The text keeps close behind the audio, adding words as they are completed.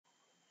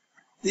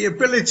The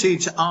ability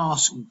to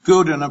ask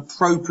good and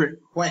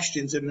appropriate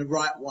questions in the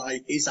right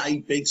way is a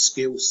big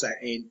skill set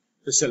in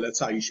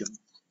facilitation.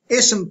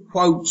 Here's some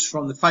quotes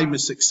from the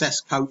famous success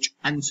coach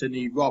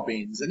Anthony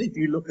Robbins, and if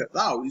you look at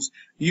those,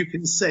 you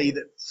can see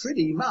that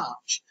pretty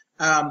much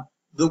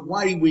the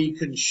way we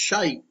can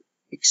shape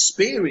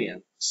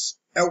experience,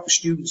 help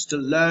students to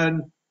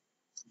learn,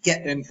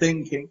 get them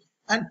thinking,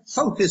 and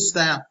focus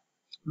their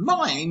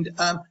mind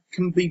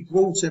can be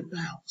brought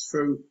about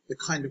through the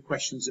kind of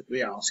questions that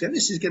we ask. And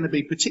this is going to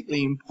be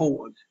particularly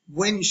important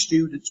when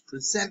students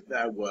present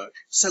their work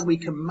so we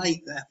can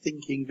make their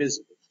thinking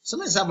visible. So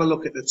let's have a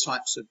look at the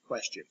types of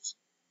questions.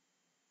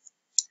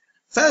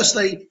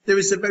 Firstly, there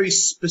is a very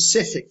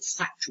specific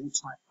factual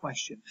type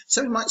question.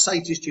 So we might say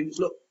to students,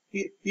 look,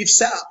 you've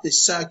set up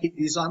this circuit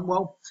design.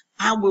 Well,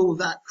 how will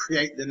that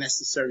create the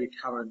necessary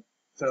current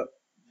for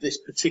this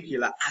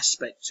particular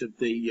aspect of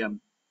the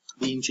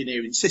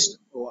engineering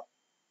system? Or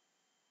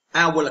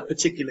how will a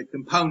particular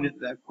component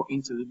they've put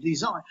into the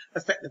design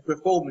affect the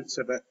performance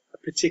of a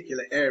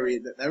particular area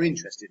that they're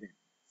interested in?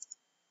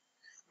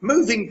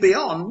 Moving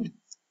beyond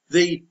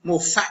the more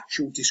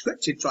factual,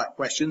 descriptive type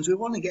questions, we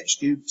want to get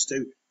students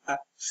to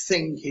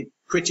think in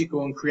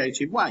critical and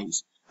creative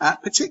ways,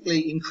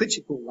 particularly in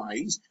critical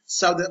ways,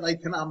 so that they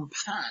can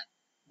unpack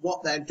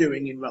what they're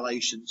doing in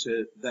relation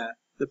to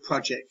the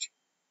project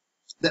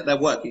that they're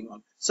working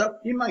on. So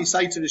you may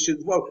say to the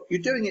students, well,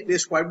 you're doing it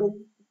this way. Well,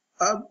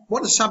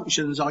 what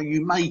assumptions are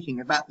you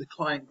making about the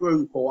client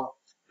group or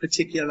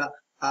particular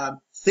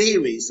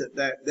theories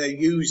that they're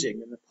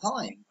using and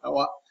applying?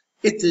 Or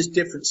if there's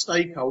different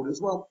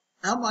stakeholders, well,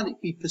 how might it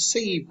be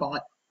perceived by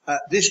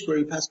this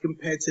group as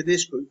compared to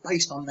this group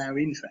based on their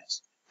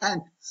interests?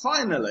 And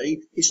finally,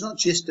 it's not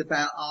just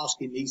about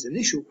asking these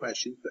initial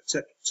questions, but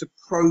to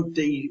probe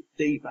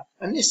deeper.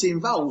 And this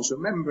involves,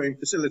 remember, in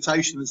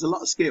facilitation, there's a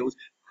lot of skills,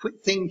 quick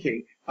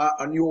thinking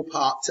on your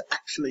part to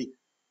actually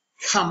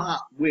come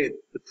up with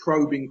the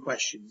probing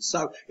questions.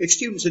 So if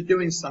students are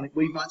doing something,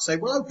 we might say,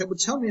 well, okay, well,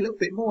 tell me a little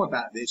bit more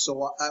about this,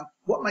 or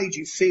what made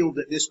you feel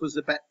that this was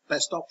the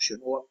best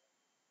option, or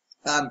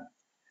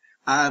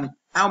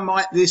how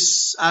might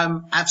this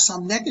have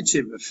some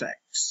negative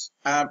effects?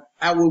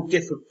 How will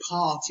different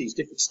parties,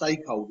 different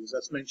stakeholders,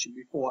 as mentioned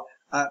before,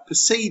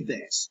 perceive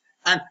this?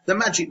 And the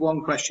magic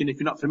wand question, if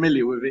you're not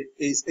familiar with it,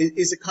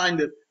 is a kind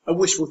of a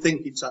wishful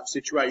thinking type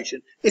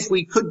situation. If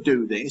we could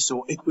do this,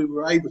 or if we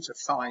were able to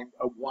find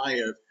a way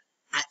of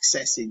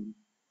accessing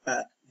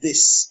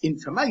this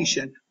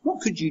information,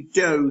 what could you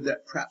do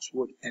that perhaps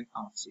would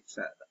enhance it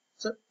further?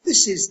 So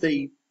this is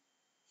the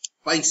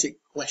basic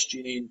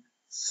questioning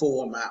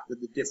format with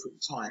the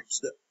different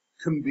types that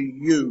can be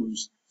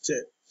used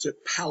to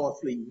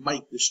powerfully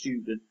make the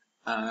student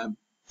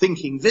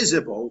thinking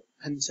visible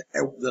and to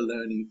help the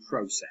learning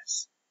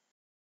process.